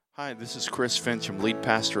Hi, this is Chris Fincham, lead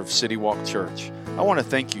pastor of City Walk Church. I want to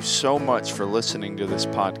thank you so much for listening to this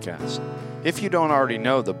podcast. If you don't already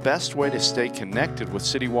know, the best way to stay connected with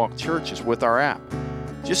City Walk Church is with our app.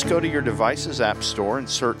 Just go to your device's app store and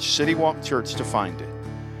search City Walk Church to find it.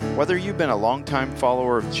 Whether you've been a longtime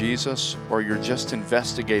follower of Jesus or you're just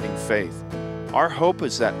investigating faith, our hope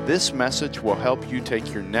is that this message will help you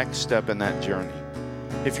take your next step in that journey.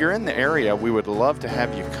 If you're in the area, we would love to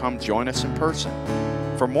have you come join us in person.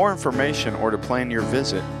 For more information or to plan your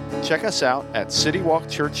visit, check us out at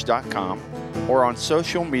citywalkchurch.com or on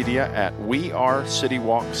social media at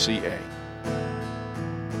WeAreCityWalkCA.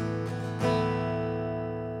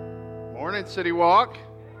 Morning, City Walk.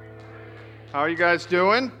 How are you guys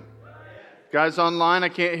doing? Guys online, I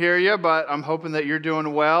can't hear you, but I'm hoping that you're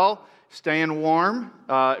doing well, staying warm,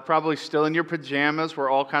 probably still in your pajamas.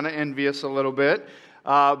 We're all kind of envious a little bit.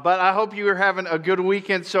 But I hope you are having a good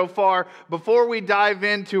weekend so far. Before we dive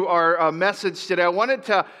into our message today, I wanted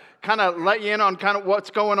to kind of let you in on kind of what's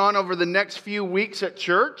going on over the next few weeks at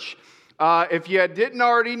church. If you didn't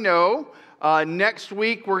already know, next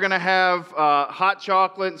week we're going to have hot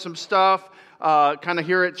chocolate and some stuff kind of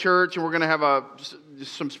here at church, and we're going to have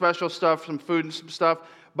some special stuff, some food and some stuff.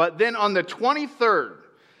 But then on the 23rd,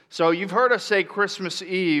 so you've heard us say Christmas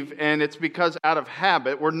Eve, and it's because out of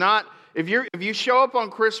habit, we're not. If you show up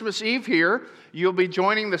on Christmas Eve here, you'll be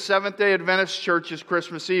joining the Seventh-day Adventist Church's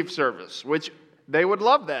Christmas Eve service, which they would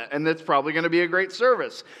love that, and that's probably going to be a great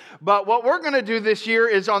service. But what we're going to do this year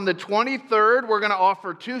is on the 23rd, we're going to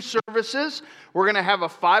offer two services. We're going to have a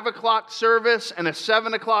 5 o'clock service and a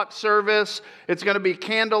 7 o'clock service. It's going to be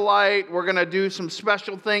candlelight. We're going to do some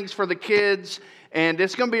special things for the kids, and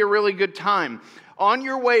it's going to be a really good time. On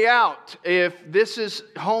your way out, if this is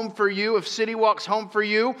home for you, if City Walk's home for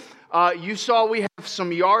you, you saw we have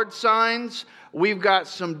some yard signs. We've got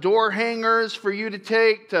some door hangers for you to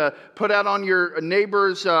take to put out on your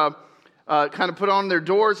neighbors, kind of put on their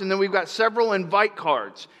doors. And then we've got several invite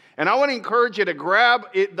cards. And I want to encourage you to grab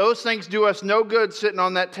it. Those things do us no good sitting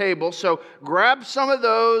on that table. So grab some of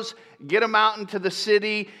those, get them out into the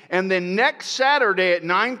city. And then next Saturday at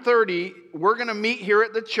 9:30, we're going to meet here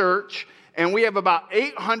at the church. And we have about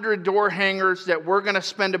 800 door hangers that we're going to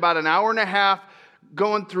spend about an hour and a half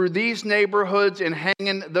going through these neighborhoods and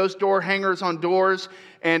hanging those door hangers on doors.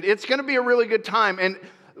 And it's going to be a really good time. And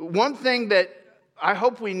one thing that I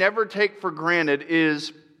hope we never take for granted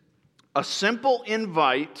is a simple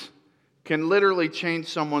invite can literally change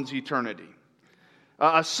someone's eternity.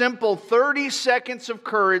 A simple 30 seconds of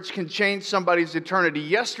courage can change somebody's eternity.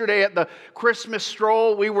 Yesterday at the Christmas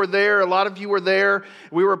stroll, we were there. A lot of you were there.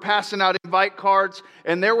 We were passing out invite cards.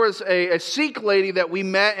 And there was a Sikh lady that we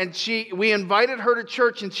met, and we invited her to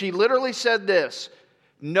church, and she literally said this: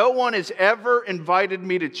 "No one has ever invited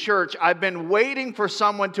me to church. I've been waiting for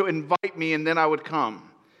someone to invite me, and then I would come."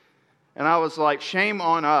 And I was like, shame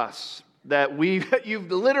on us that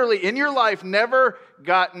you've literally in your life never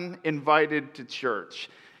gotten invited to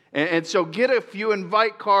church. And so get a few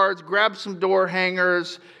invite cards, grab some door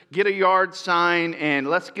hangers, get a yard sign, and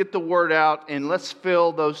let's get the word out, and let's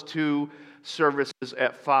fill those two services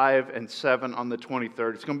at 5 and 7 on the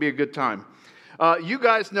 23rd. It's going to be a good time. You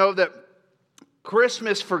guys know that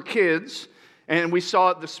Christmas for kids, and we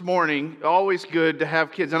saw it this morning, always good to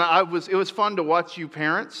have kids. And it was fun to watch you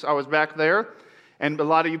parents. I was back there. And a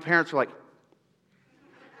lot of you parents were like,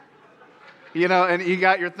 and you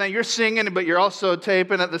got your thing. You're singing, but you're also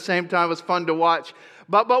taping at the same time. It was fun to watch.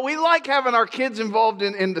 But we like having our kids involved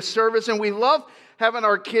in the service, and we love having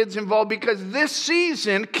our kids involved because this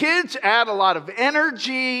season, kids add a lot of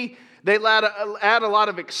energy. They add a lot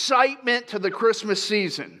of excitement to the Christmas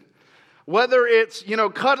season. Whether it's,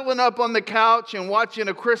 cuddling up on the couch and watching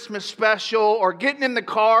a Christmas special, or getting in the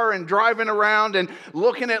car and driving around and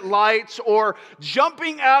looking at lights, or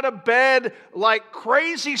jumping out of bed like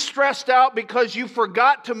crazy stressed out because you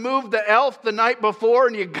forgot to move the elf the night before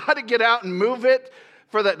and you got to get out and move it.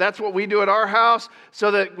 That's what we do at our house,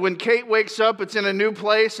 so that when Kate wakes up, it's in a new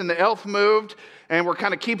place and the elf moved, and we're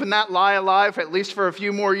kind of keeping that lie alive at least for a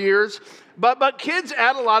few more years. But kids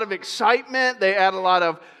add a lot of excitement. They add a lot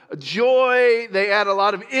of joy. They add a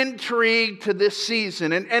lot of intrigue to this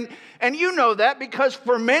season. And you know that because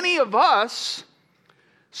for many of us,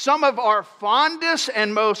 some of our fondest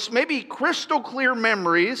and most maybe crystal clear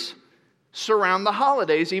memories surround the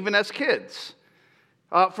holidays, even as kids.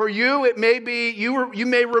 For you, it may be, you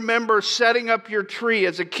may remember setting up your tree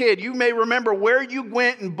as a kid. You may remember where you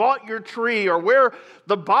went and bought your tree, or where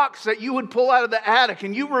the box that you would pull out of the attic,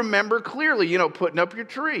 and you remember clearly, putting up your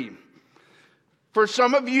tree. For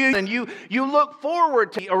some of you, and you look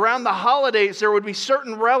forward to around the holidays, there would be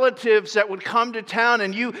certain relatives that would come to town,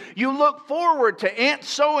 and you look forward to Aunt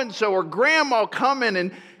so-and-so or Grandma coming,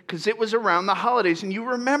 and because it was around the holidays, and you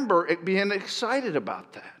remember it being excited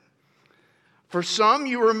about that. For some,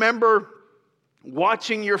 you remember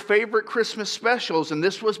watching your favorite Christmas specials, and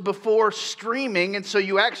this was before streaming, and so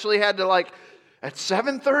you actually had to, like, at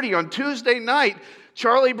 7:30 on Tuesday night,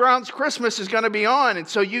 Charlie Brown's Christmas is going to be on, and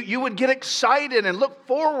so you would get excited and look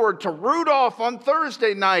forward to Rudolph on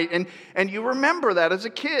Thursday night, and you remember that as a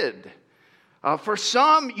kid. For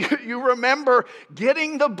some, you remember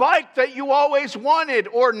getting the bike that you always wanted,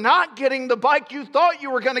 or not getting the bike you thought you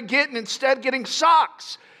were going to get, and instead getting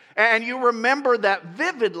socks. And you remember that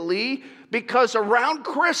vividly because around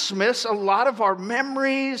Christmas, a lot of our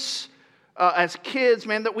memories as kids,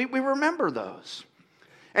 man, that we remember those.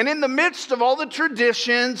 And in the midst of all the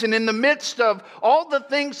traditions and in the midst of all the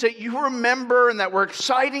things that you remember and that were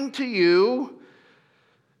exciting to you,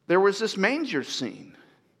 there was this manger scene.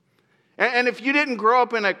 And if you didn't grow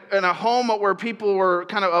up in a home where people were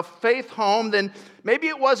kind of a faith home, then maybe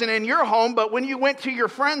it wasn't in your home, but when you went to your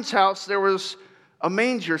friend's house, there was a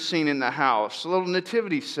manger scene in the house, a little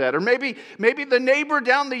nativity set. Or maybe the neighbor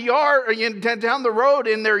down the road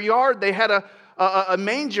in their yard, they had a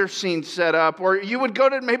manger scene set up. Or you would go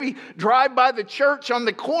to maybe drive by the church on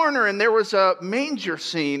the corner and there was a manger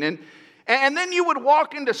scene. And then you would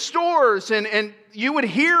walk into stores and you would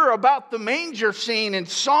hear about the manger scene and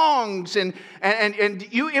songs and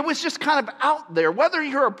it was just kind of out there. Whether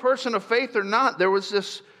you're a person of faith or not, there was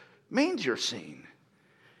this manger scene.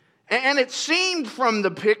 And it seemed from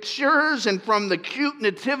the pictures and from the cute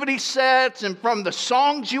nativity sets and from the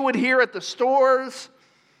songs you would hear at the stores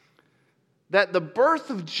that the birth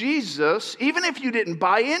of Jesus, even if you didn't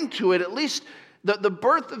buy into it, at least the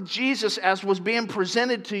birth of Jesus as was being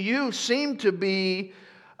presented to you seemed to be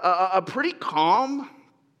a pretty calm,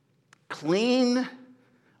 clean,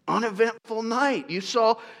 uneventful night. You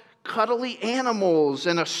saw cuddly animals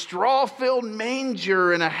and a straw-filled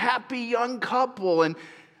manger and a happy young couple. And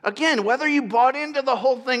again, whether you bought into the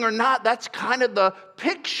whole thing or not, that's kind of the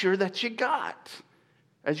picture that you got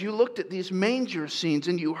as you looked at these manger scenes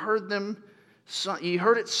and you heard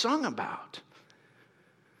it sung about.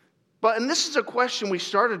 And this is a question we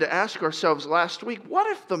started to ask ourselves last week. What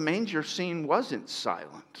if the manger scene wasn't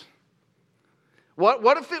silent?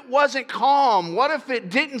 What if it wasn't calm? What if it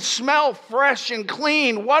didn't smell fresh and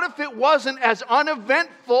clean? What if it wasn't as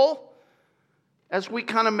uneventful as we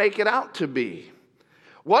kind of make it out to be?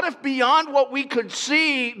 What if beyond what we could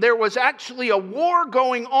see, there was actually a war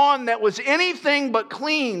going on that was anything but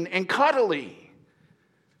clean and cuddly?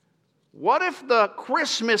 What if the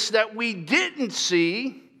Christmas that we didn't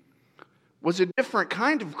see was a different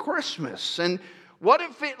kind of Christmas? And what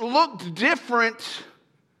if it looked different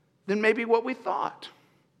than maybe what we thought?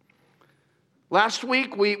 Last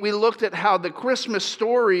week, we looked at how the Christmas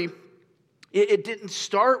story, it didn't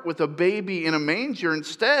start with a baby in a manger.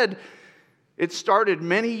 Instead, it started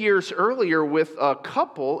many years earlier with a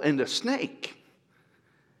couple and a snake.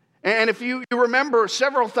 And if you remember,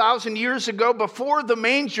 several thousand years ago, before the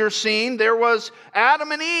manger scene, there was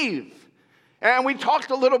Adam and Eve. And we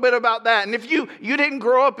talked a little bit about that. And if you didn't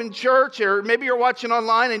grow up in church, or maybe you're watching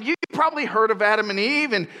online, and you probably heard of Adam and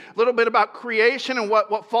Eve and a little bit about creation and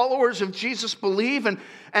what followers of Jesus believe. And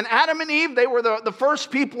Adam and Eve, they were the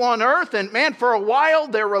first people on earth. And man, for a while,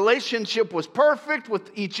 their relationship was perfect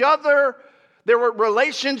with each other. Their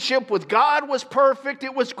relationship with God was perfect.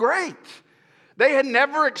 It was great. They had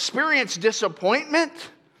never experienced disappointment.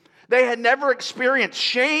 They had never experienced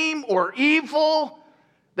shame or evil.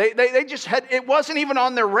 They just had, it wasn't even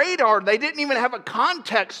on their radar. They didn't even have a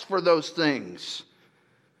context for those things.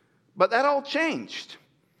 But that all changed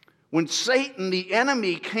when Satan, the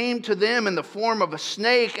enemy, came to them in the form of a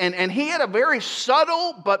snake. And he had a very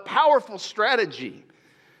subtle but powerful strategy.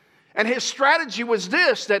 And his strategy was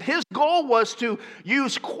this, that his goal was to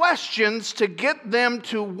use questions to get them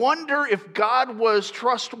to wonder if God was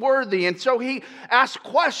trustworthy. And so he asked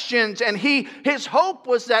questions, and his hope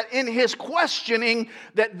was that in his questioning,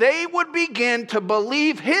 that they would begin to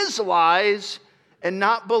believe his lies and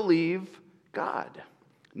not believe God,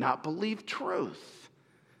 not believe truth.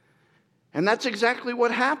 And that's exactly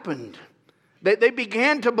what happened. They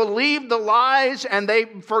began to believe the lies and they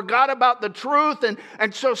forgot about the truth.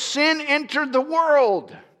 And so sin entered the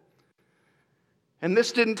world. And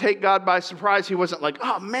this didn't take God by surprise. He wasn't like,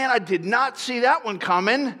 oh man, I did not see that one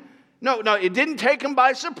coming. No, it didn't take him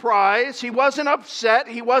by surprise. He wasn't upset.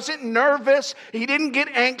 He wasn't nervous. He didn't get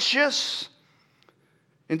anxious.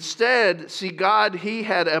 Instead, see, God, he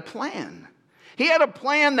had a plan. He had a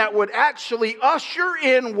plan that would actually usher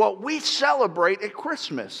in what we celebrate at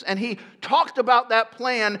Christmas. And he talked about that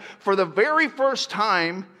plan for the very first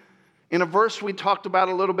time in a verse we talked about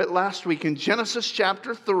a little bit last week. In Genesis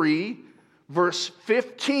chapter 3, verse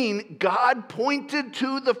 15, God pointed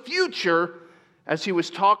to the future as he was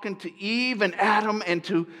talking to Eve and Adam and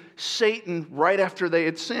to Satan right after they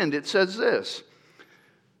had sinned. It says this.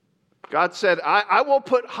 God said, I will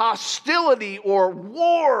put hostility or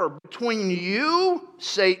war between you,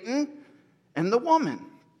 Satan, and the woman.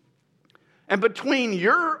 And between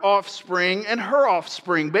your offspring and her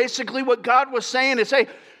offspring. Basically what God was saying is, hey,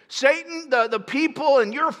 Satan, the people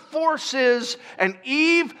and your forces, and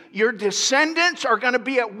Eve, your descendants are going to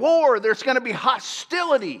be at war. There's going to be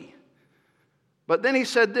hostility. But then he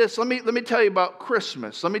said this, let me tell you about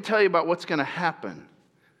Christmas. Let me tell you about what's going to happen.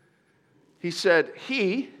 He said,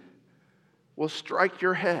 he will strike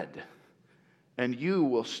your head, and you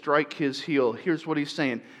will strike his heel. Here's what he's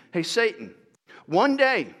saying. Hey, Satan, one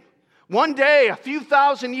day, a few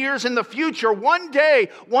thousand years in the future, one day,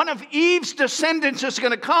 one of Eve's descendants is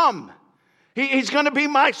going to come. He's going to be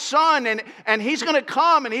my son, and he's going to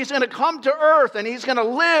come, and he's going to come to earth, and he's going to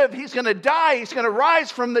live, he's going to die, he's going to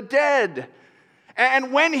rise from the dead.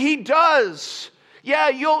 And when he does, yeah,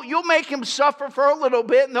 you'll make him suffer for a little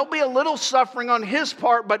bit, and there'll be a little suffering on his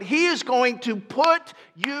part, but he is going to put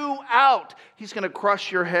you out. He's going to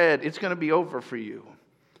crush your head. It's going to be over for you.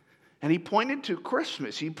 And he pointed to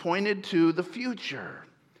Christmas. He pointed to the future.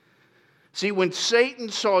 See, when Satan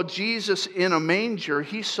saw Jesus in a manger,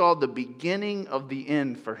 he saw the beginning of the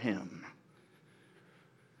end for him.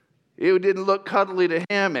 It didn't look cuddly to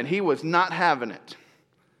him, and he was not having it.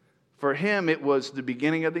 For him, it was the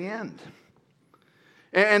beginning of the end.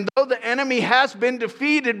 And though the enemy has been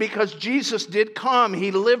defeated because Jesus did come, he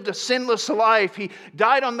lived a sinless life, he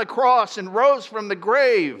died on the cross and rose from the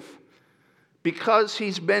grave. Because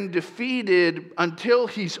he's been defeated until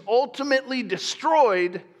he's ultimately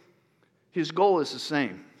destroyed, his goal is the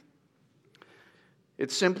same.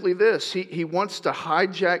 It's simply this. He wants to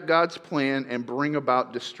hijack God's plan and bring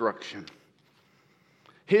about destruction.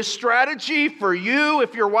 His strategy for you,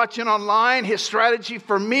 if you're watching online, his strategy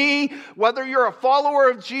for me, whether you're a follower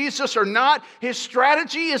of Jesus or not, his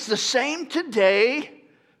strategy is the same today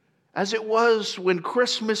as it was when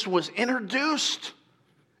Christmas was introduced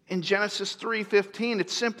in Genesis 3:15.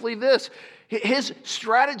 It's simply this. His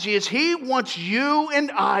strategy is he wants you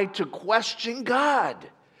and I to question God.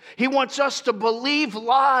 He wants us to believe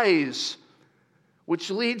lies, which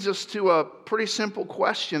leads us to a pretty simple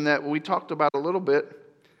question that we talked about a little bit.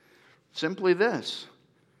 Simply this.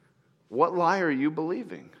 What lie are you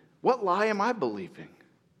believing? What lie am I believing?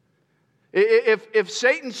 If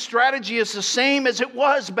Satan's strategy is the same as it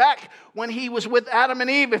was back when he was with Adam and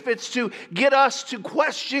Eve, if it's to get us to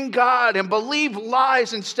question God and believe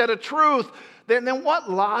lies instead of truth, then what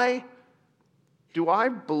lie do I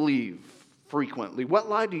believe frequently? What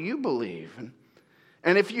lie do you believe?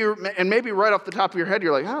 And maybe right off the top of your head,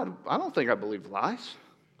 you're like, I don't think I believe lies.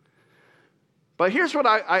 But here's what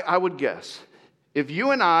I would guess. If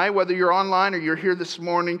you and I, whether you're online or you're here this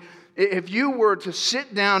morning, if you were to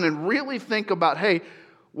sit down and really think about, hey,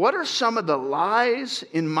 what are some of the lies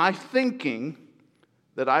in my thinking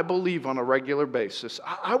that I believe on a regular basis?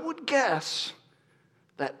 I would guess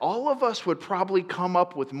that all of us would probably come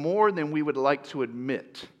up with more than we would like to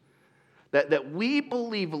admit. That we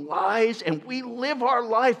believe lies and we live our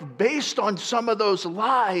life based on some of those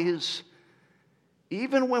lies,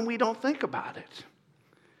 even when we don't think about it.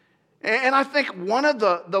 And I think one of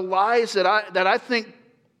the lies that I think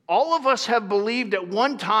all of us have believed at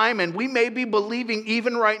one time, and we may be believing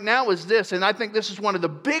even right now, is this. And I think this is one of the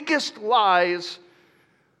biggest lies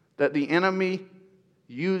that the enemy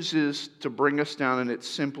uses to bring us down, and it's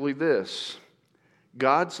simply this.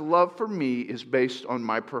 God's love for me is based on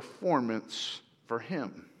my performance for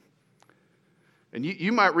him. And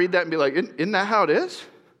you might read that and be like, isn't that how it is?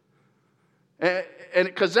 And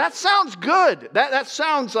because that sounds good. That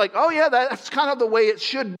sounds like, oh yeah, that's kind of the way it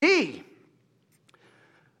should be.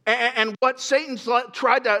 And what Satan's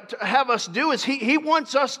tried to have us do is he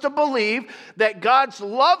wants us to believe that God's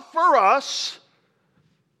love for us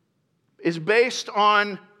is based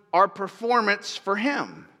on our performance for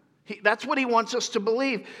him. That's what he wants us to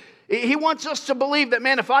believe. He wants us to believe that,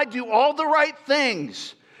 man, if I do all the right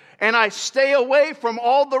things and I stay away from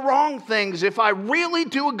all the wrong things, if I really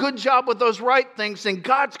do a good job with those right things, then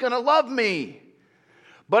God's going to love me.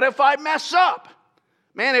 But if I mess up,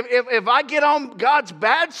 man, if I get on God's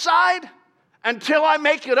bad side until I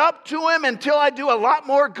make it up to him, until I do a lot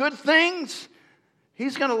more good things,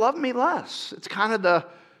 he's going to love me less. It's kind of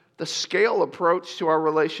the the scale approach to our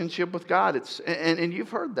relationship with God. And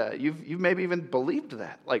you've heard that. You've maybe even believed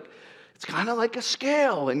that. Like, it's kind of like a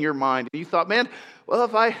scale in your mind. And you thought, man, well,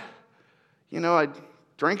 if I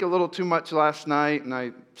drank a little too much last night and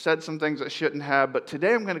I said some things I shouldn't have, but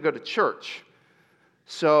today I'm going to go to church.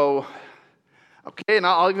 So, okay, and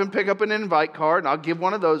I'll even pick up an invite card and I'll give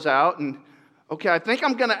one of those out. And okay, I think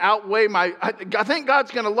I'm going to outweigh I think God's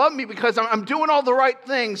going to love me because I'm doing all the right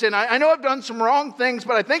things. And I know I've done some wrong things,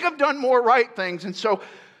 but I think I've done more right things. And so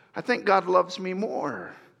I think God loves me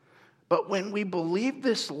more. But when we believe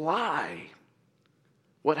this lie,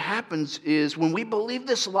 what happens is when we believe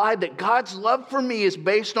this lie that God's love for me is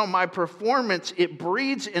based on my performance, it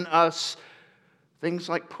breeds in us things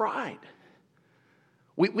like pride.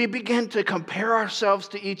 We begin to compare ourselves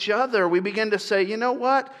to each other. We begin to say, you know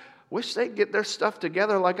what? Wish they'd get their stuff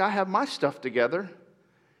together like I have my stuff together.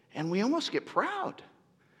 And we almost get proud.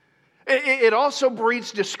 It also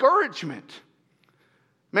breeds discouragement.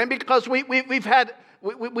 Man, because we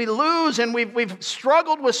lose and we've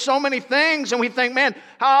struggled with so many things, and we think, man,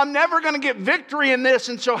 I'm never going to get victory in this,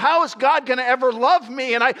 and so how is God going to ever love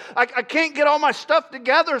me? And I can't get all my stuff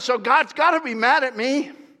together, so God's got to be mad at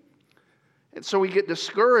me. And so we get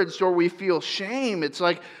discouraged or we feel shame. It's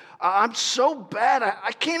like, I'm so bad,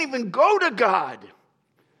 I can't even go to God.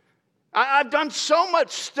 I've done so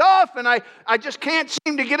much stuff and I just can't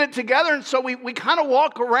seem to get it together. And so we kind of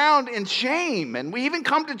walk around in shame. And we even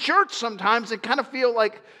come to church sometimes and kind of feel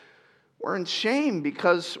like we're in shame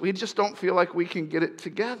because we just don't feel like we can get it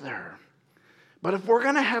together. But if we're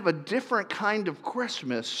going to have a different kind of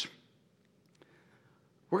Christmas,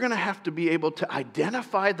 we're going to have to be able to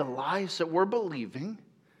identify the lies that we're believing,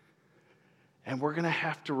 and we're going to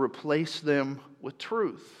have to replace them with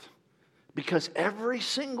truth. Because every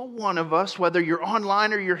single one of us, whether you're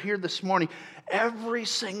online or you're here this morning, every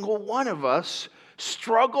single one of us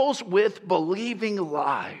struggles with believing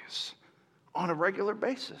lies on a regular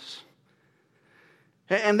basis.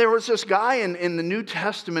 And there was this guy in the New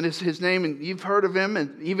Testament, his name, and you've heard of him,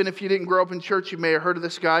 and even if you didn't grow up in church, you may have heard of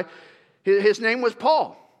this guy. His name was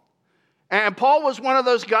Paul. And Paul was one of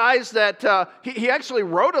those guys that he actually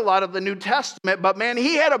wrote a lot of the New Testament, but man,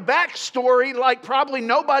 he had a backstory like probably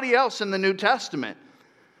nobody else in the New Testament.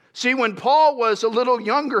 See, when Paul was a little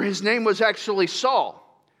younger, his name was actually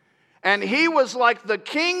Saul. And he was like the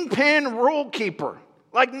kingpin rule keeper.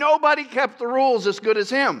 Like nobody kept the rules as good as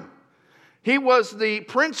him. He was the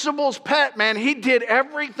principal's pet, man. He did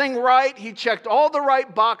everything right. He checked all the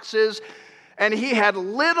right boxes. And he had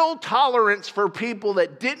little tolerance for people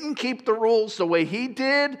that didn't keep the rules the way he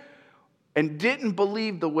did and didn't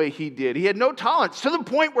believe the way he did. He had no tolerance to the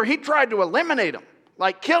point where he tried to eliminate them,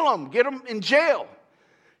 like kill them, get them in jail.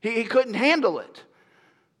 He couldn't handle it.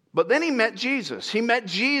 But then he met Jesus. He met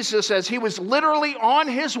Jesus as he was literally on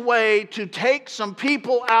his way to take some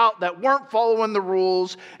people out that weren't following the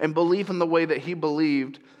rules and believing the way that he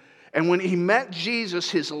believed. And when he met Jesus,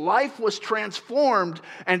 his life was transformed.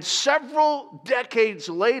 And several decades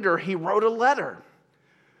later, he wrote a letter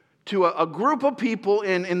to a group of people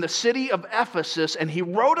in the city of Ephesus. And he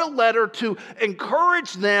wrote a letter to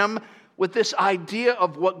encourage them with this idea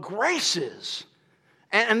of what grace is.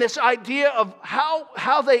 And this idea of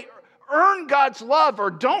how they earn God's love or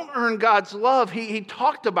don't earn God's love. He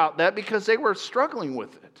talked about that because they were struggling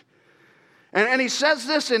with it. And he says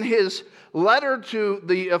this in his letter to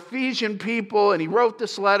the Ephesian people, and he wrote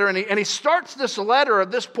this letter, and he starts this letter,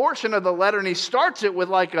 this portion of the letter, and he starts it with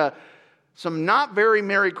like some not very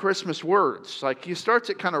Merry Christmas words. Like he starts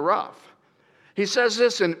it kind of rough. He says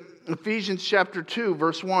this in Ephesians chapter 2,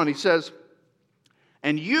 verse 1. He says,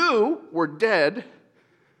 "And you were dead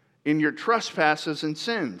in your trespasses and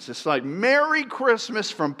sins." It's like Merry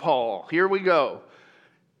Christmas from Paul. Here we go.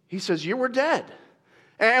 He says, you were dead.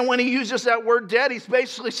 And when he uses that word dead, he's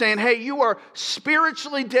basically saying, hey, you are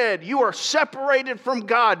spiritually dead. You are separated from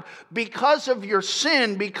God because of your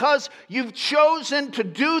sin, because you've chosen to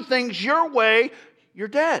do things your way. You're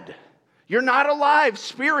dead. You're not alive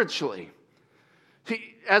spiritually.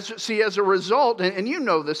 As a result, and you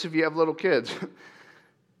know this if you have little kids,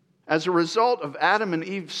 as a result of Adam and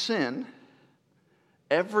Eve's sin,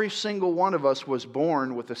 every single one of us was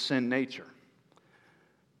born with a sin nature.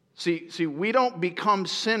 See, we don't become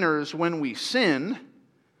sinners when we sin.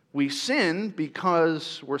 We sin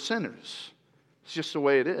because we're sinners. It's just the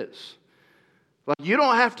way it is. Like, you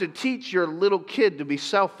don't have to teach your little kid to be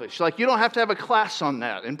selfish. Like, you don't have to have a class on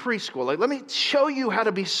that in preschool. Like, let me show you how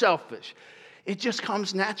to be selfish. It just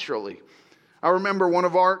comes naturally. I remember one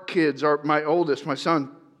of our kids, my oldest, my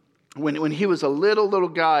son, when he was a little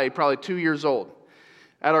guy, probably 2 years old,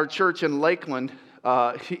 at our church in Lakeland,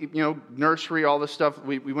 nursery, all this stuff.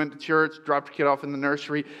 We went to church, dropped a kid off in the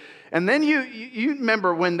nursery. And then you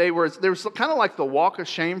remember when there was kind of like the walk of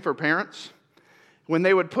shame for parents, when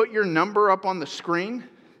they would put your number up on the screen,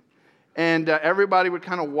 and everybody would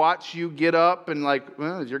kind of watch you get up and like,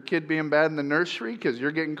 well, is your kid being bad in the nursery because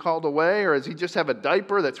you're getting called away? Or does he just have a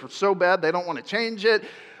diaper that's so bad they don't want to change it?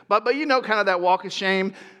 But kind of that walk of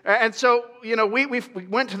shame. And so, we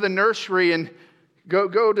went to the nursery and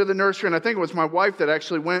go to the nursery. And I think it was my wife that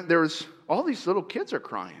actually went. There was all these little kids are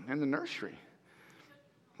crying in the nursery.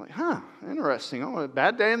 I'm like, interesting. Oh, a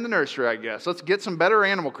bad day in the nursery, I guess. Let's get some better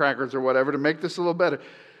animal crackers or whatever to make this a little better.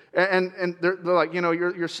 And they're like,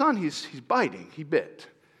 your son, he's biting. He bit.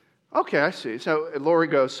 Okay, I see. So Lori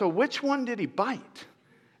goes, so which one did he bite?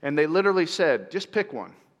 And they literally said, just pick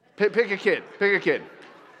one. Pick a kid. Pick a kid.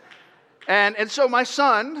 And so my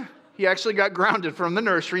son, he actually got grounded from the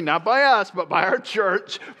nursery, not by us, but by our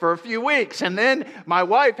church for a few weeks. And then my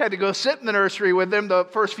wife had to go sit in the nursery with him the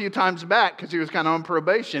first few times back because he was kind of on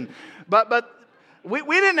probation. But we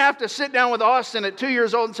didn't have to sit down with Austin at 2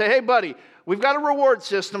 years old and say, hey, buddy, we've got a reward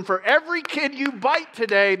system. For every kid you bite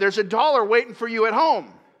today, there's $1 waiting for you at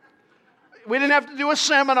home. We didn't have to do a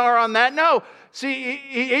seminar on that. No. See,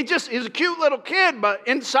 he's a cute little kid, but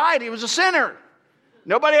inside he was a sinner.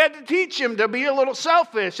 Nobody had to teach him to be a little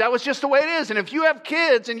selfish. That was just the way it is. And if you have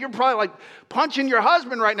kids and you're probably like punching your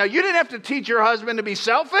husband right now, you didn't have to teach your husband to be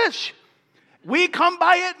selfish. We come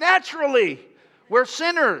by it naturally. We're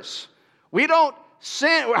sinners. We don't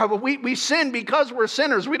sin. We sin because we're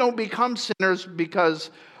sinners. We don't become sinners because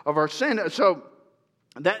of our sin. So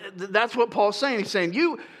that's what Paul's saying. He's saying,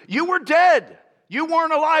 you were dead. You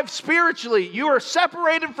weren't alive spiritually. You are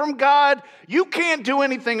separated from God. You can't do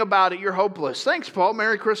anything about it. You're hopeless. Thanks, Paul.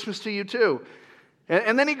 Merry Christmas to you too.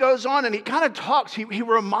 And then he goes on and he kind of talks. He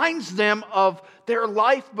reminds them of their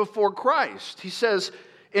life before Christ. He says,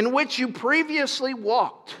 in which you previously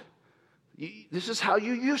walked. This is how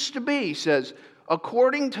you used to be. He says,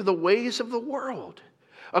 according to the ways of the world,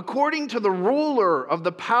 according to the ruler of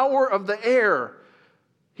the power of the air.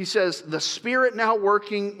 He says, the spirit now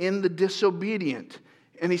working in the disobedient.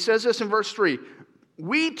 And he says this in verse 3.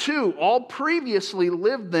 We too all previously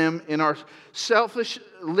lived among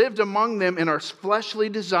them in our fleshly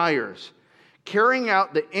desires, carrying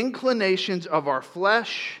out the inclinations of our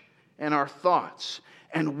flesh and our thoughts.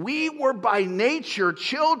 And we were by nature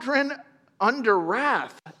children under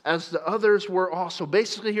wrath, as the others were also.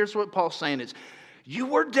 Basically, here's what Paul's saying is, you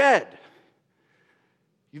were dead.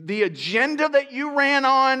 The agenda that you ran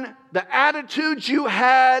on, the attitudes you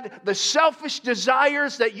had, the selfish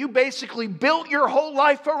desires that you basically built your whole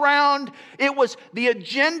life around, it was the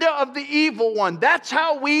agenda of the evil one. That's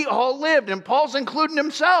how we all lived, and Paul's including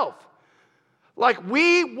himself. Like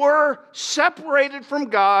we were separated from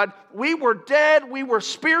God, we were dead, we were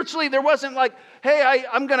spiritually, there wasn't like, hey,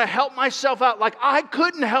 I'm going to help myself out. Like I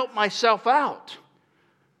couldn't help myself out.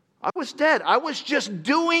 I was dead. I was just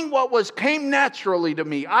doing what came naturally to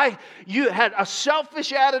me. You had a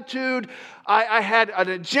selfish attitude. I had an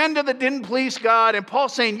agenda that didn't please God. And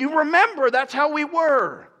Paul's saying, you remember, that's how we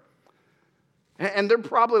were. And they're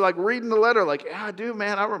probably like reading the letter like, yeah, I do,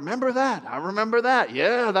 man. I remember that. I remember that.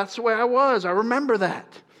 Yeah, that's the way I was. I remember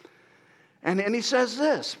that. And he says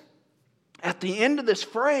this. At the end of this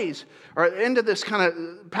phrase, or at the end of this kind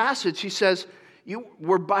of passage, he says, you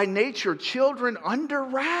were by nature children under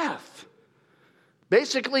wrath.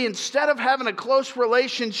 Basically, instead of having a close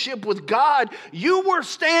relationship with God, you were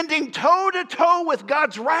standing toe-to-toe with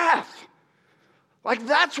God's wrath. Like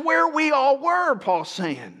that's where we all were, Paul's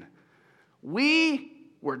saying. We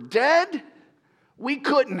were dead. We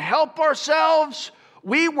couldn't help ourselves.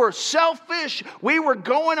 We were selfish. We were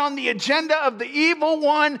going on the agenda of the evil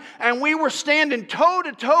one, and we were standing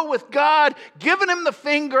toe-to-toe with God, giving him the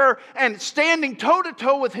finger, and standing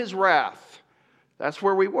toe-to-toe with his wrath. That's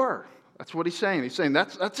where we were. That's what he's saying. He's saying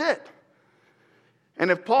that's it. And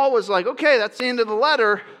if Paul was like, okay, that's the end of the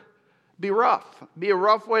letter, be rough. Be a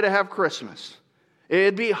rough way to have Christmas.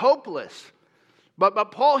 It'd be hopeless.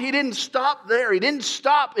 But Paul, he didn't stop there. He didn't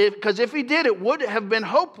stop, because if he did, it would have been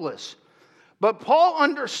hopeless. But Paul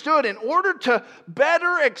understood in order to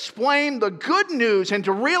better explain the good news and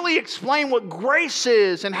to really explain what grace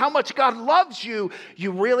is and how much God loves you,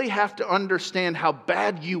 you really have to understand how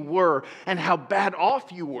bad you were and how bad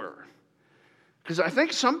off you were. Because I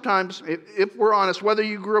think sometimes, if we're honest, whether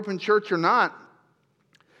you grew up in church or not,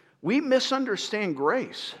 we misunderstand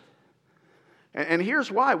grace. And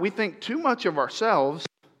here's why. We think too much of ourselves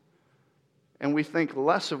and we think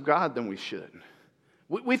less of God than we should.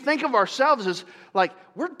 We think of ourselves as like,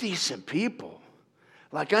 we're decent people.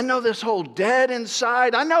 Like, I know this whole dead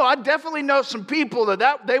inside. I definitely know some people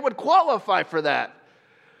that they would qualify for that.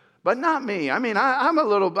 But not me. I mean,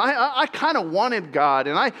 I kind of wanted God,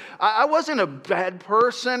 and I wasn't a bad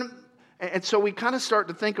person. And so we kind of start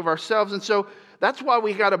to think of ourselves. And so that's why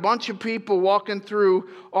we got a bunch of people walking through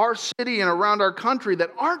our city and around our country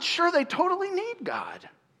that aren't sure they totally need God.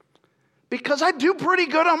 Because I do pretty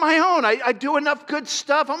good on my own. I do enough good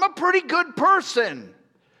stuff. I'm a pretty good person.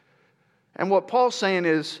 And what Paul's saying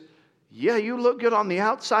is, yeah, you look good on the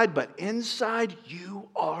outside, but inside you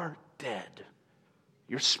are dead.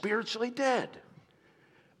 You're spiritually dead.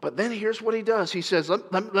 But then here's what he does. He says,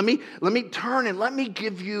 let me turn and let me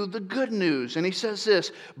give you the good news. And he says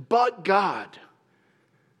this, but God,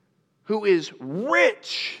 who is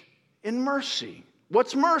rich in mercy.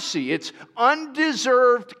 What's mercy? It's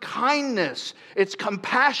undeserved kindness. It's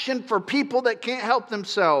compassion for people that can't help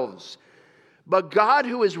themselves. But God,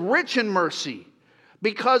 who is rich in mercy,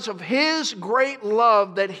 because of his great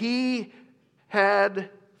love that he had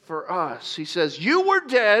for us. He says, you were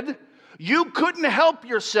dead. You couldn't help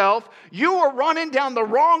yourself. You were running down the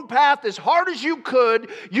wrong path as hard as you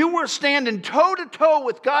could. You were standing toe to toe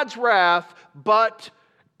with God's wrath. But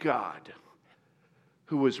God,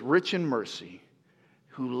 who was rich in mercy,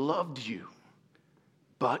 who loved you.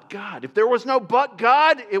 But God. If there was no but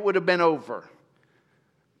God, it would have been over.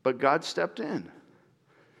 But God stepped in.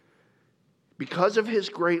 Because of his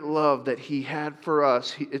great love that he had for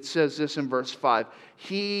us, it says this in verse 5,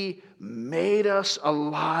 he made us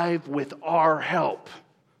alive with our help.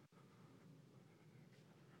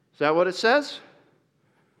 Is that what it says?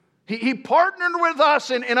 He partnered with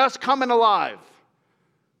us in us coming alive.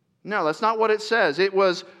 No, that's not what it says. It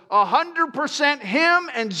was 100% him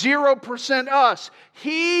and 0% us.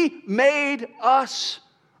 He made us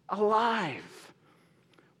alive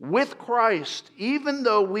with Christ, even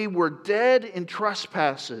though we were dead in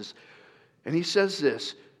trespasses. And he says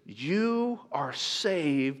this, you are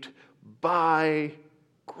saved by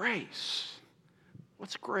grace.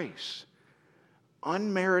 What's grace?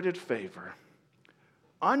 Unmerited favor.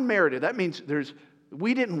 Unmerited, that means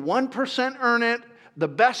we didn't 1% earn it. The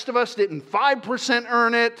best of us didn't 5%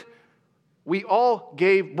 earn it. We all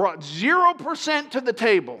brought 0% to the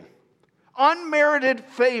table. Unmerited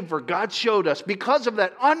favor God showed us. Because of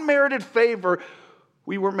that unmerited favor,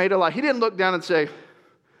 we were made alive. He didn't look down and say,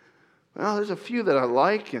 well, there's a few that I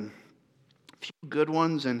like and a few good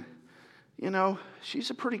ones, and, she's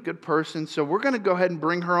a pretty good person, so we're going to go ahead and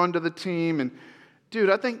bring her onto the team. And, dude,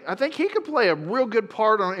 I think he could play a real good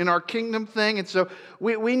part in our kingdom thing, and so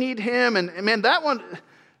we need him. And, man, that one,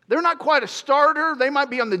 they're not quite a starter. They might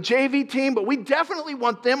be on the JV team, but we definitely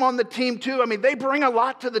want them on the team too. I mean, they bring a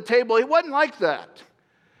lot to the table. It wasn't like that.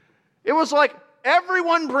 It was like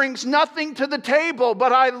everyone brings nothing to the table,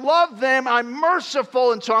 but I love them. I'm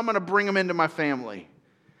merciful, and so I'm going to bring them into my family.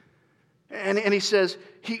 And he says,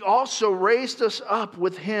 he also raised us up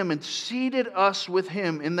with him and seated us with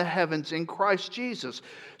him in the heavens in Christ Jesus,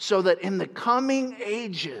 so that in the coming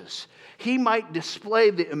ages he might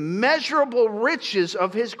display the immeasurable riches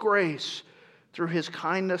of his grace through his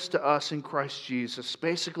kindness to us in Christ Jesus.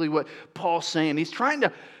 Basically what Paul's saying, he's trying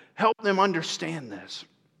to help them understand this.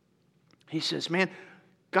 He says, man,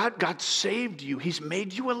 God saved you. He's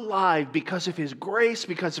made you alive because of his grace,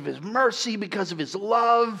 because of his mercy, because of his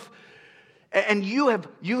love. And you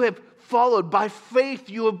have followed by faith.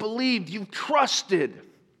 You have believed. You've trusted.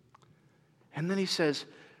 And then he says,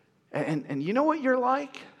 and you know what you're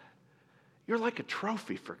like? You're like a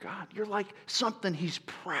trophy for God. You're like something he's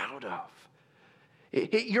proud of.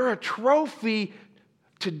 You're a trophy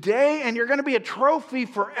today, and you're going to be a trophy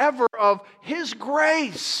forever of his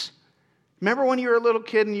grace. Remember when you were a little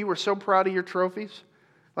kid and you were so proud of your trophies?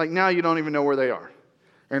 Like now you don't even know where they are.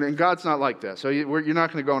 And God's not like that. So you're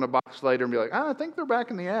not going to go in a box later and be like, I think they're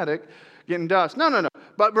back in the attic getting dust. No.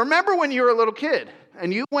 But remember when you were a little kid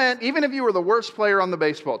and you went, even if you were the worst player on the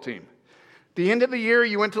baseball team, at the end of the year,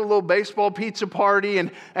 you went to a little baseball pizza party and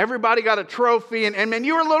everybody got a trophy. And man,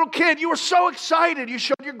 you were a little kid. You were so excited. You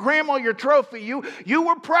showed your grandma your trophy. You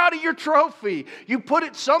were proud of your trophy. You put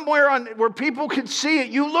it somewhere where people could see it.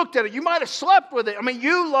 You looked at it. You might have slept with it. I mean,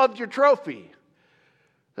 you loved your trophy.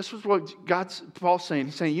 This was what Paul's saying.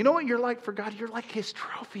 He's saying, you know what you're like for God? You're like his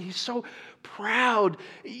trophy. He's so proud.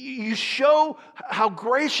 You show how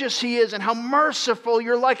gracious he is and how merciful.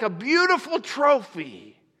 You're like a beautiful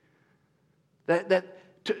trophy.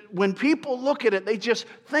 When people look at it, they just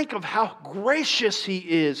think of how gracious he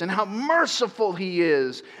is and how merciful he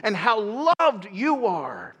is and how loved you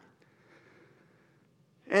are.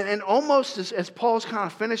 And almost as Paul's kind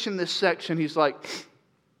of finishing this section, he's like,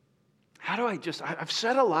 I've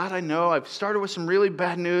said a lot, I know. I've started with some really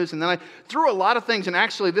bad news, and then I threw a lot of things, and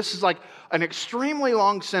actually this is like an extremely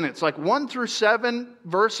long sentence. Like 1 through 7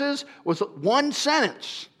 verses was one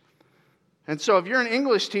sentence. And so if you're an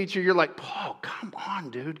English teacher, you're like, Paul, come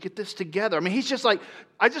on, dude, get this together. I mean, he's just like,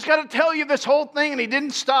 I just got to tell you this whole thing, and he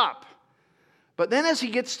didn't stop. But then as he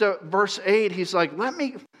gets to verse 8, he's like,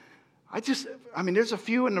 there's a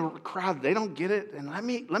few in the crowd, they don't get it, and let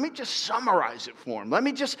me just summarize it for them. Let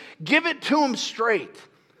me just give it to them straight.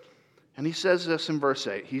 And he says this in verse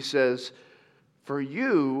 8. He says, for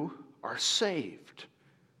you are saved.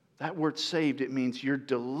 That word saved, it means you're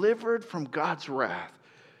delivered from God's wrath.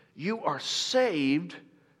 You are saved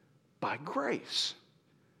by grace,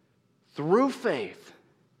 through faith.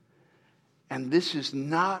 And this is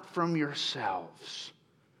not from yourselves.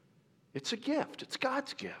 It's a gift. It's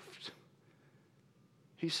God's gift.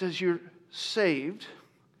 He says you're saved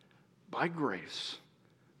by grace,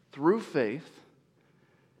 through faith,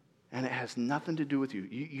 and it has nothing to do with you.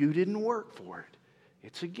 You didn't work for it.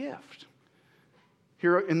 It's a gift.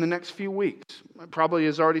 Here in the next few weeks, it probably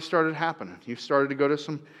has already started happening. You've started to go to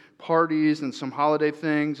some parties and some holiday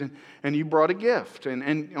things, and you brought a gift.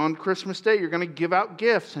 And on Christmas Day, you're going to give out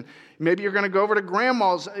gifts. And maybe you're going to go over to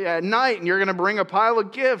grandma's at night, and you're going to bring a pile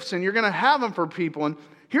of gifts, and you're going to have them for people. And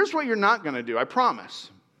here's what you're not going to do, I promise.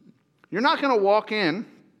 You're not going to walk in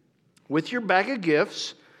with your bag of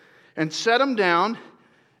gifts and set them down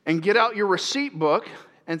and get out your receipt book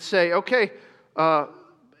and say, okay,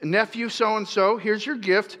 nephew so-and-so, here's your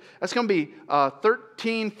gift. That's going to be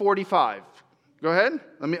 $13.45. Go ahead.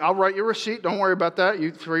 I'll write your receipt. Don't worry about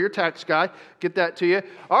that. For your tax guy, get that to you.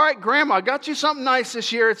 All right, Grandma, I got you something nice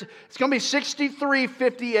this year. It's going to be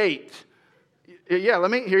 $63.58. Yeah,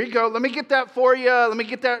 here you go. Let me get that for you. Let me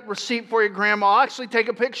get that receipt for you, Grandma. I'll actually take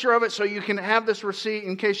a picture of it so you can have this receipt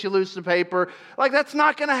in case you lose the paper. Like, that's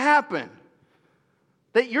not going to happen.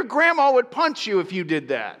 That your grandma would punch you if you did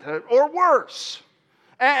that, or worse.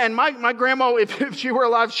 And my grandma, if she were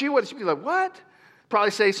alive, she'd be like, what?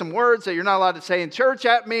 Probably say some words that you're not allowed to say in church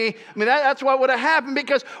at me. I mean, that's what would have happened,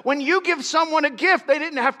 because when you give someone a gift, they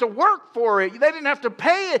didn't have to work for it. They didn't have to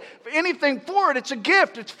pay anything for it. It's a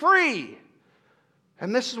gift. It's free.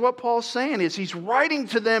 And this is what Paul's saying is he's writing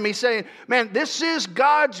to them. He's saying, man, this is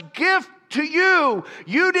God's gift to you.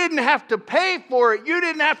 You didn't have to pay for it. You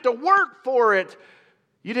didn't have to work for it.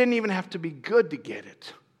 You didn't even have to be good to get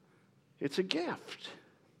it. It's a gift.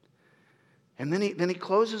 And then he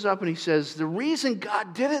closes up and he says, the reason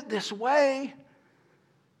God did it this way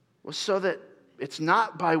was so that it's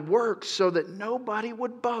not by works, so that nobody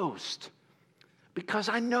would boast. Because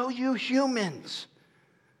I know you humans.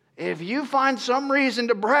 If you find some reason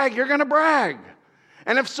to brag, you're going to brag.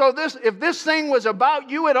 And if this thing was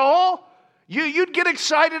about you at all, you'd get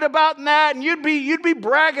excited about that, and you'd be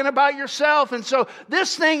bragging about yourself. And so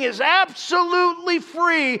this thing is absolutely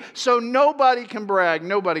free, so nobody can brag,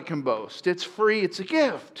 nobody can boast. It's free, it's a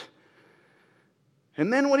gift.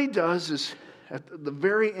 And then what he does is, at the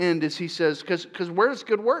very end, is he says, because where does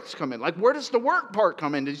good works come in? Like, where does the work part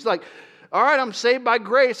come in? He's like, all right, I'm saved by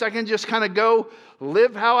grace. I can just kind of go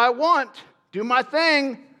live how I want, do my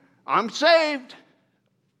thing. I'm saved.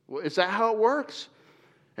 Is that how it works?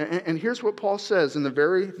 And here's what Paul says in the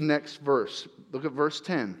very next verse. Look at verse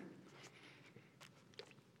 10.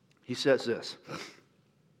 He says this,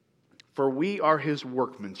 for we are his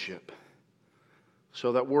workmanship.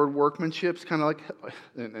 So that word workmanship is kind of like,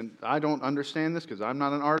 and I don't understand this because I'm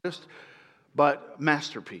not an artist, but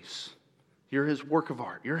masterpiece. You're his work of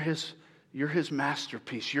art. You're his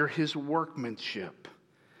masterpiece. You're his workmanship.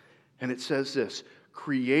 And it says this,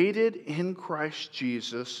 created in Christ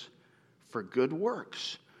Jesus for good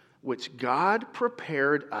works, which God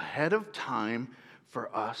prepared ahead of time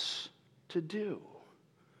for us to do.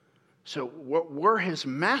 So we're his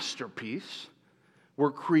masterpiece.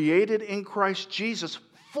 We're created in Christ Jesus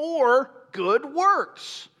for good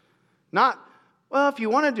works. Not, well, if you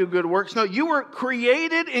want to do good works. No, you were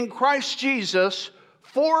created in Christ Jesus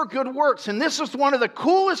for good works. And this is one of the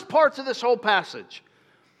coolest parts of this whole passage.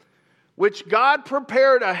 Which God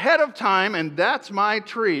prepared ahead of time, and that's my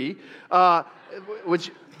tree,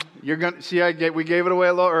 which you're going to see, we gave it away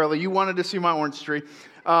a little early. You wanted to see my orange tree.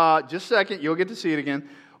 Just a second, you'll get to see it again.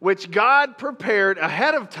 Which God prepared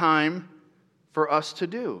ahead of time for us to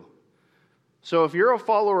do. So if you're a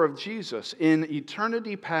follower of Jesus, in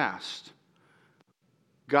eternity past,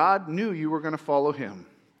 God knew you were going to follow him.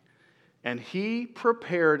 And he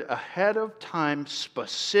prepared ahead of time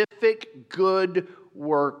specific good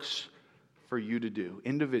works for you to do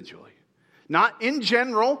individually. Not in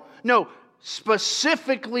general. No,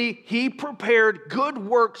 specifically, he prepared good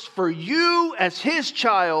works for you as his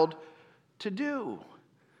child to do.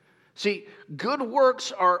 See, good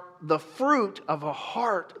works are the fruit of a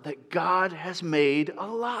heart that God has made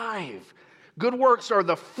alive. Good works are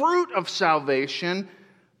the fruit of salvation.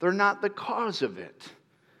 They're not the cause of it.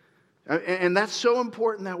 And that's so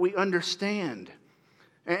important that we understand.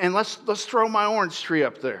 And let's throw my orange tree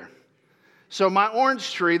up there. So my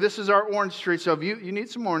orange tree, this is our orange tree. So if you need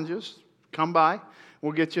some oranges, come by.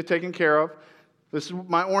 We'll get you taken care of. This is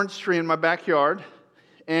my orange tree in my backyard.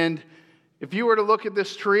 And if you were to look at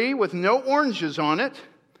this tree with no oranges on it,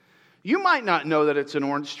 you might not know that it's an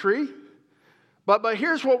orange tree. But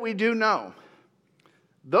here's what we do know.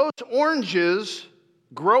 Those oranges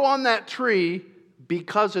grow on that tree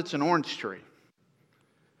because it's an orange tree.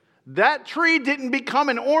 That tree didn't become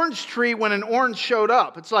an orange tree when an orange showed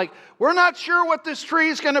up. It's like, we're not sure what this tree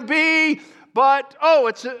is going to be, but,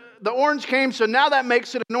 the orange came, so now that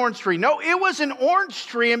makes it an orange tree. No, it was an orange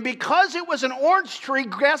tree, and because it was an orange tree,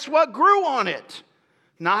 guess what grew on it?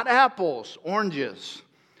 Not apples, oranges.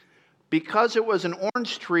 Because it was an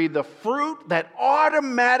orange tree, the fruit that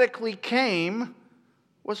automatically came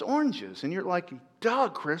was oranges. And you're like, duh,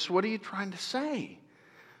 Chris, what are you trying to say?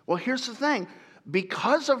 Well, here's the thing.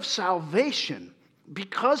 Because of salvation,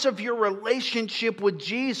 because of your relationship with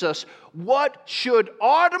Jesus, what should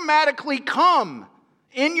automatically come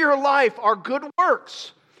in your life are good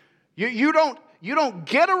works. You don't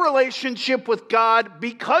get a relationship with God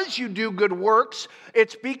because you do good works.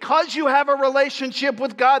 It's because you have a relationship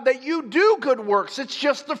with God that you do good works. It's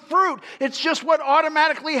just the fruit. It's just what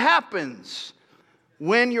automatically happens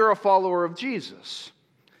when you're a follower of Jesus.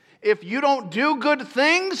 If you don't do good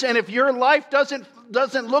things and if your life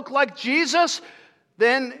doesn't look like Jesus,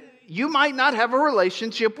 then you might not have a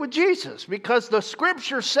relationship with Jesus. Because the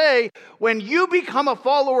scriptures say when you become a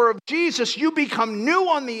follower of Jesus, you become new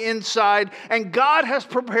on the inside, and God has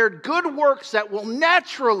prepared good works that will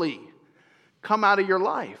naturally come out of your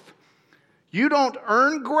life. You don't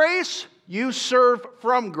earn grace, you serve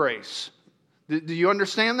from grace. Do you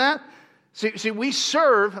understand that? See, we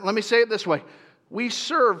serve, let me say it this way. We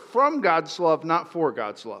serve from God's love, not for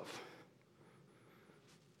God's love.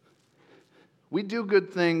 We do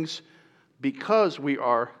good things because we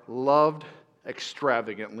are loved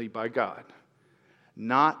extravagantly by God,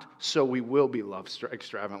 not so we will be loved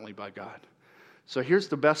extravagantly by God. So here's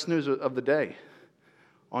the best news of the day.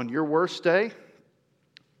 On your worst day,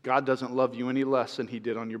 God doesn't love you any less than He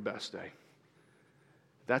did on your best day.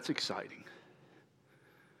 That's exciting.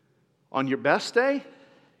 On your best day,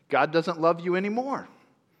 God doesn't love you anymore.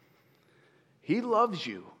 He loves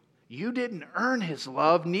you. You didn't earn His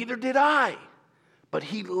love, neither did I. But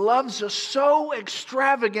He loves us so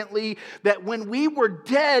extravagantly that when we were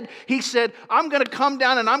dead, He said, I'm going to come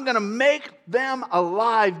down and I'm going to make them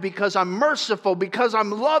alive because I'm merciful, because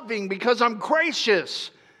I'm loving, because I'm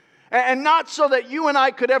gracious. And not so that you and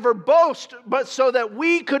I could ever boast, but so that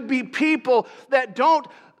we could be people that don't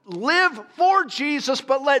live for Jesus,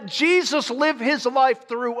 but let Jesus live His life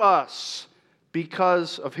through us.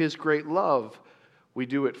 Because of His great love, we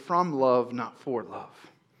do it from love, not for love.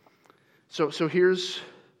 So here's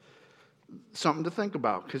something to think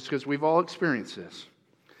about, because we've all experienced this.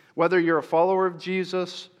 Whether you're a follower of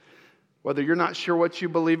Jesus, whether you're not sure what you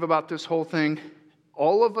believe about this whole thing,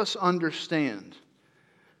 all of us understand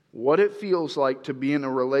what it feels like to be in a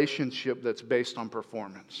relationship that's based on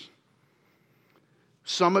performance.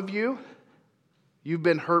 Some of you, you've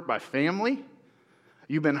been hurt by family.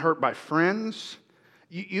 You've been hurt by friends.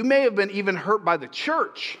 You may have been even hurt by the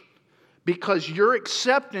church because your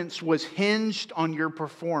acceptance was hinged on your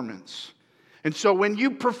performance. And so when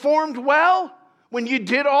you performed well, when you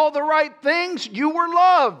did all the right things, you were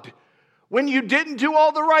loved. When you didn't do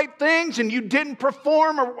all the right things and you didn't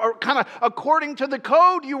perform or kind of according to the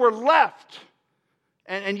code, you were left.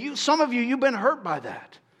 And some of you, you've been hurt by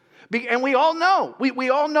that. And we all know. We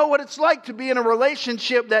all know what it's like to be in a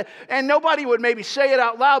relationship that, and nobody would maybe say it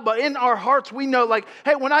out loud, but in our hearts we know, like,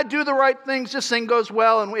 hey, when I do the right things, this thing goes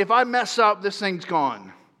well, and if I mess up, this thing's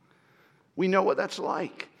gone. We know what that's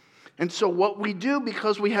like. And so what we do,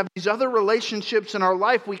 because we have these other relationships in our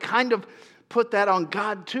life, we kind of put that on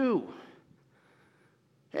God too.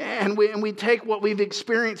 And we take what we've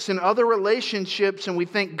experienced in other relationships and we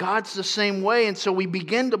think God's the same way. And so we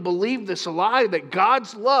begin to believe this lie that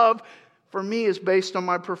God's love for me is based on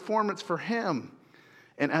my performance for Him.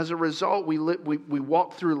 And as a result, we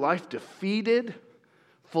walk through life defeated,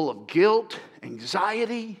 full of guilt,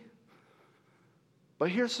 anxiety.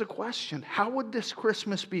 But here's the question. How would this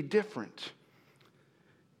Christmas be different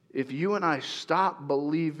if you and I stopped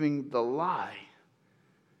believing the lie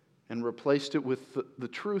and replaced it with the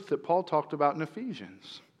truth that Paul talked about in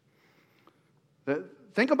Ephesians?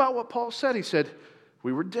 think about what Paul said. He said,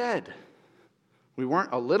 we were dead. We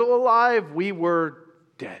weren't a little alive. We were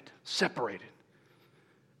dead, separated.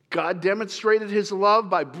 God demonstrated his love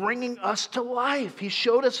by bringing us to life. He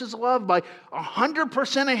showed us his love by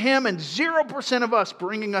 100% of him and 0% of us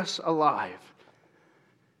bringing us alive.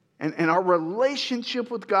 And our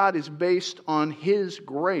relationship with God is based on his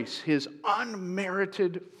grace, his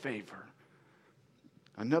unmerited favor.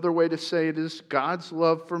 Another way to say it is God's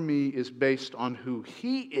love for me is based on who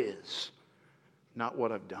he is, not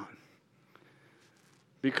what I've done.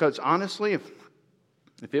 Because honestly,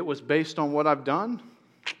 if it was based on what I've done,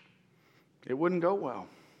 it wouldn't go well.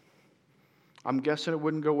 I'm guessing it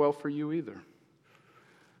wouldn't go well for you either.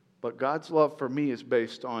 But God's love for me is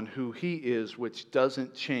based on who he is, which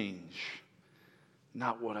doesn't change,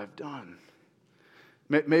 not what I've done.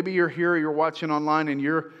 Maybe you're here, you're watching online, and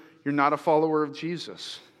you're not a follower of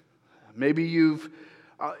Jesus. Maybe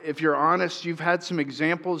if you're honest, you've had some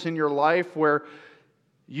examples in your life where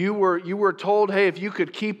you were told, hey, if you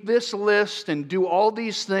could keep this list and do all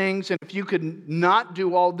these things, and if you could not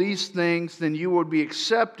do all these things, then you would be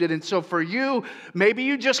accepted. And so for you, maybe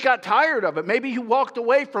you just got tired of it. Maybe you walked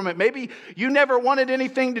away from it. Maybe you never wanted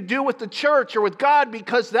anything to do with the church or with God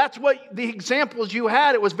because that's what the examples you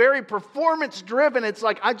had. It was very performance driven. It's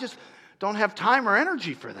like, I just don't have time or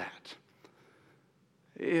energy for that.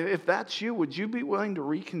 If that's you, would you be willing to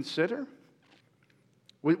reconsider?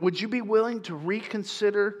 Would you be willing to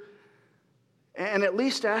reconsider and at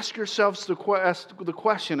least ask yourselves the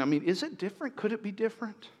question, I mean, is it different? Could it be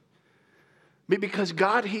different? Because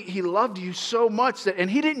God, He loved you so much and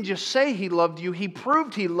He didn't just say He loved you, He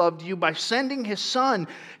proved He loved you by sending His Son.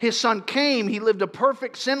 His Son came, He lived a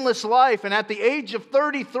perfect, sinless life, and at the age of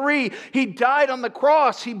 33, He died on the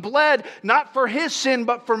cross. He bled not for His sin,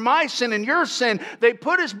 but for my sin and your sin. They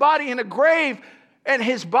put His body in a grave, and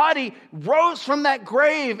His body rose from that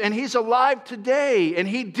grave, and He's alive today. And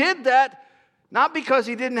He did that not because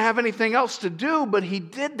He didn't have anything else to do, but He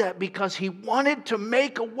did that because He wanted to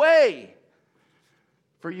make a way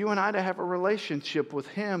for you and I to have a relationship with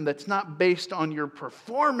Him that's not based on your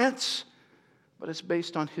performance, but it's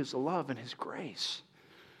based on His love and His grace.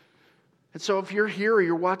 And so if you're here or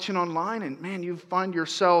you're watching online and man, you find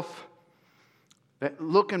yourself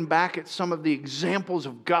looking back at some of the examples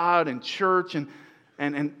of God and church and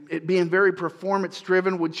it being very performance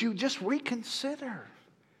driven, would you just reconsider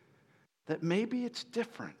that maybe it's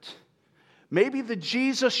different? Maybe the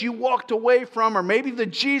Jesus you walked away from, or maybe the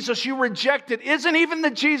Jesus you rejected, isn't even the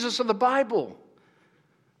Jesus of the Bible.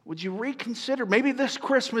 Would you reconsider? Maybe this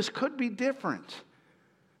Christmas could be different.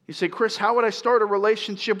 You say, Chris, how would I start a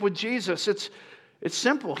relationship with Jesus? It's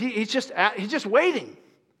simple. He's just waiting.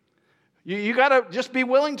 You got to just be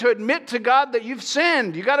willing to admit to God that you've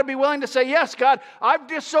sinned. You got to be willing to say, yes, God, I've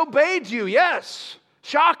disobeyed you. Yes,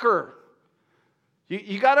 shocker.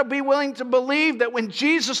 You got to be willing to believe that when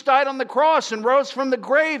Jesus died on the cross and rose from the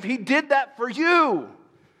grave, He did that for you.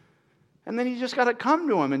 And then you just got to come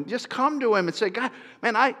to Him and say, God,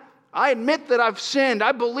 man, I admit that I've sinned.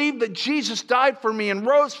 I believe that Jesus died for me and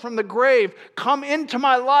rose from the grave. Come into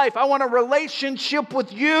my life. I want a relationship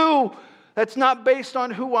with you that's not based on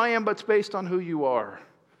who I am, but it's based on who you are.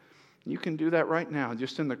 You can do that right now,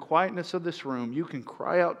 just in the quietness of this room. You can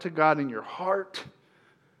cry out to God in your heart.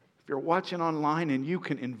 If you're watching online, and you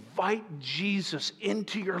can invite Jesus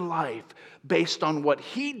into your life based on what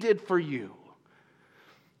He did for you.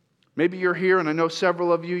 Maybe you're here, and I know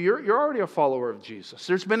several of you, you're already a follower of Jesus.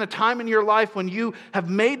 There's been a time in your life when you have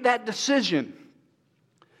made that decision.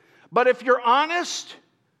 But if you're honest,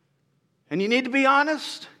 and you need to be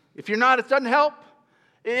honest, if you're not, it doesn't help.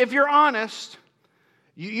 If you're honest,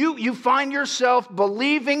 you find yourself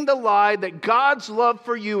believing the lie that God's love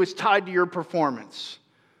for you is tied to your performance.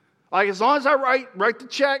 Like, as long as I write the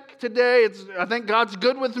check today, I think God's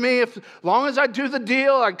good with me. As long as I do the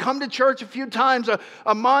deal, I come to church a few times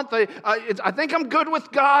a month, I think I'm good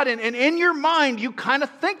with God. And in your mind, you kind of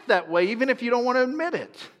think that way, even if you don't want to admit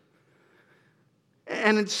it.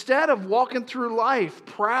 And instead of walking through life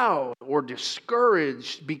proud or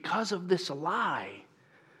discouraged because of this lie,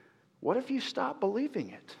 what if you stop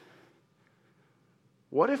believing it?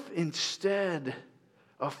 What if instead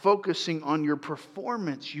of focusing on your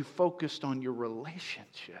performance, you focused on your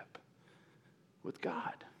relationship with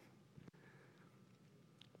God?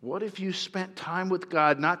 What if you spent time with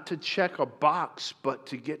God not to check a box, but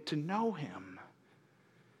to get to know Him?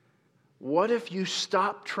 What if you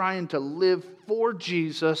stopped trying to live for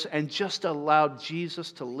Jesus and just allowed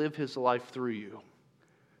Jesus to live His life through you?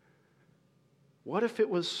 What if it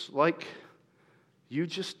was like you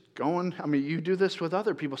just you do this with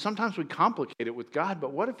other people. Sometimes we complicate it with God,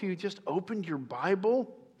 but what if you just opened your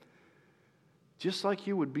Bible just like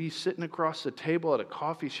you would be sitting across the table at a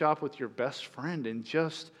coffee shop with your best friend and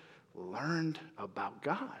just learned about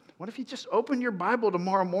God? What if you just opened your Bible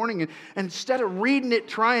tomorrow morning and instead of reading it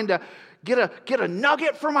trying to get a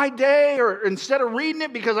nugget for my day, or instead of reading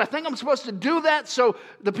it because I think I'm supposed to do that so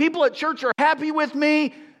the people at church are happy with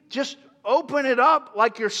me, just open it up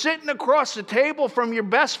like you're sitting across the table from your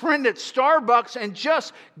best friend at Starbucks and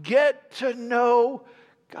just get to know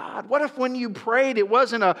God. What if when you prayed it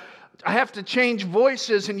wasn't I have to change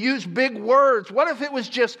voices and use big words? What if it was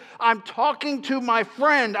just, I'm talking to my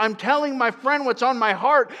friend, I'm telling my friend what's on my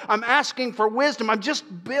heart, I'm asking for wisdom, I'm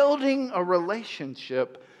just building a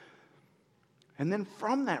relationship. And then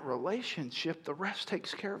from that relationship, the rest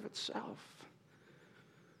takes care of itself.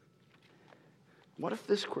 What if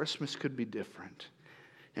this Christmas could be different?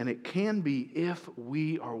 And it can be if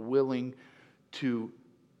we are willing to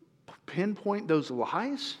pinpoint those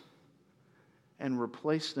lies and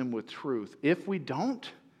replace them with truth. If we don't,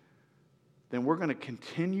 then we're going to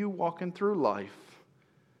continue walking through life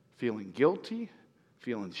feeling guilty,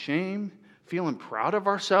 feeling shame, feeling proud of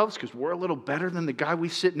ourselves because we're a little better than the guy we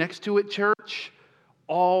sit next to at church,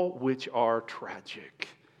 all which are tragic.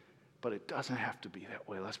 But it doesn't have to be that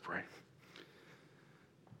way. Let's pray.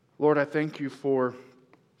 Lord, I thank you for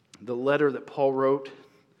the letter that Paul wrote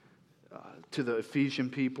to the Ephesian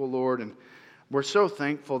people, Lord. And we're so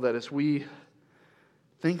thankful that as we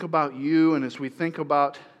think about you and as we think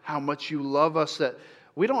about how much you love us, that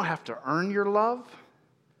we don't have to earn your love.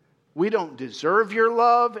 We don't deserve your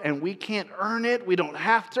love, and we can't earn it. We don't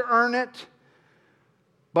have to earn it.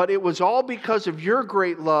 But it was all because of your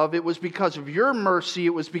great love. It was because of your mercy.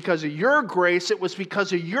 It was because of your grace. It was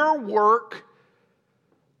because of your work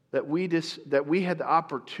that we had the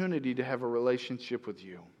opportunity to have a relationship with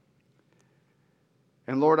you.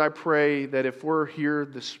 And Lord, I pray that if we're here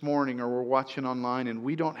this morning or we're watching online and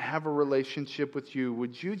we don't have a relationship with you,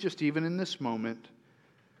 would you just even in this moment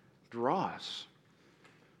draw us?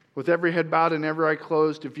 With every head bowed and every eye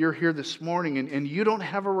closed, if you're here this morning and you don't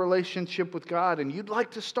have a relationship with God and you'd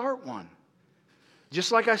like to start one,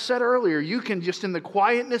 just like I said earlier, you can just in the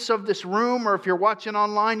quietness of this room, or if you're watching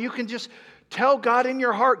online, you can just tell God in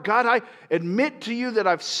your heart, God, I admit to you that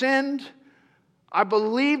I've sinned. I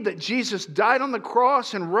believe that Jesus died on the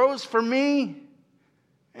cross and rose for me.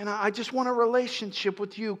 And I just want a relationship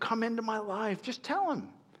with you. Come into my life. Just tell him.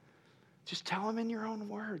 Just tell him in your own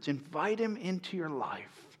words. Invite him into your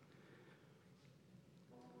life.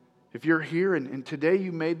 If you're here and today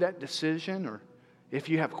you made that decision, or if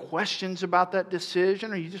you have questions about that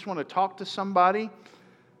decision, or you just want to talk to somebody,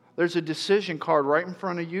 there's a decision card right in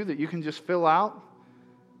front of you that you can just fill out.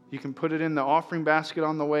 You can put it in the offering basket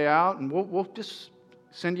on the way out, and we'll just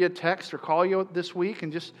send you a text or call you this week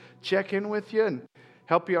and just check in with you and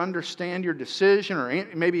help you understand your decision, or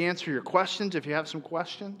maybe answer your questions if you have some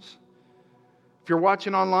questions. If you're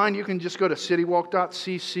watching online, you can just go to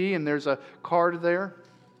citywalk.cc and there's a card there.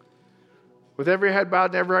 With every head bowed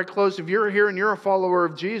and every eye closed, if you're here and you're a follower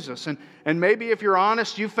of Jesus, and maybe if you're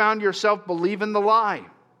honest, you found yourself believing the lie.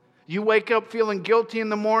 You wake up feeling guilty in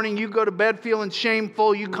the morning. You go to bed feeling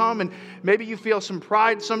shameful. You come and maybe you feel some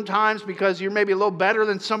pride sometimes because you're maybe a little better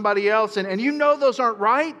than somebody else. And you know those aren't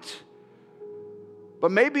right.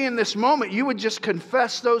 But maybe in this moment you would just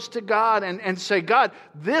confess those to God and say, God,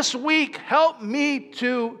 this week help me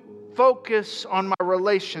to focus on my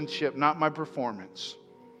relationship, not my performance.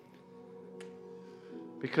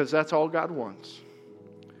 Because that's all God wants.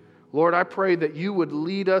 Lord, I pray that you would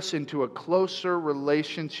lead us into a closer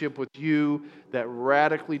relationship with you that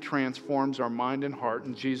radically transforms our mind and heart.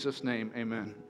 In Jesus' name, amen.